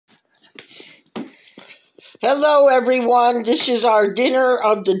Hello everyone, this is our dinner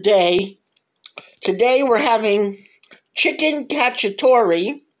of the day. Today we're having chicken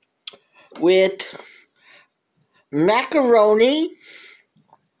cacciatore with macaroni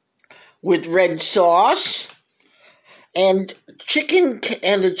with red sauce and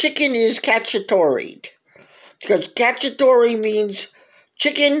the chicken is cacciatoried because cacciatore means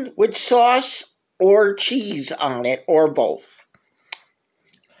chicken with sauce or cheese on it or both.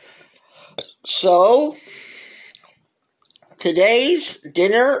 So today's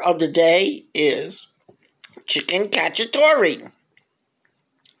dinner of the day is chicken cacciatore.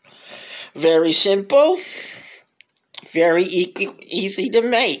 Very simple, very easy to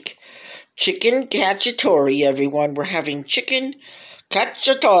make. Chicken cacciatore, everyone. We're having chicken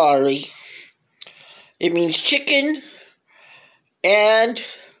cacciatore. It means chicken and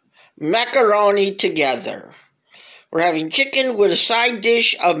macaroni together. We're having chicken with a side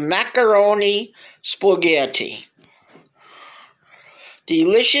dish of macaroni spaghetti.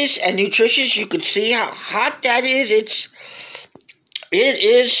 Delicious and nutritious. You can see how hot that is. It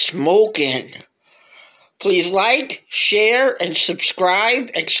is smoking. Please like, share, and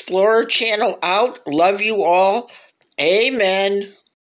subscribe. Explorer channel out. Love you all. Amen.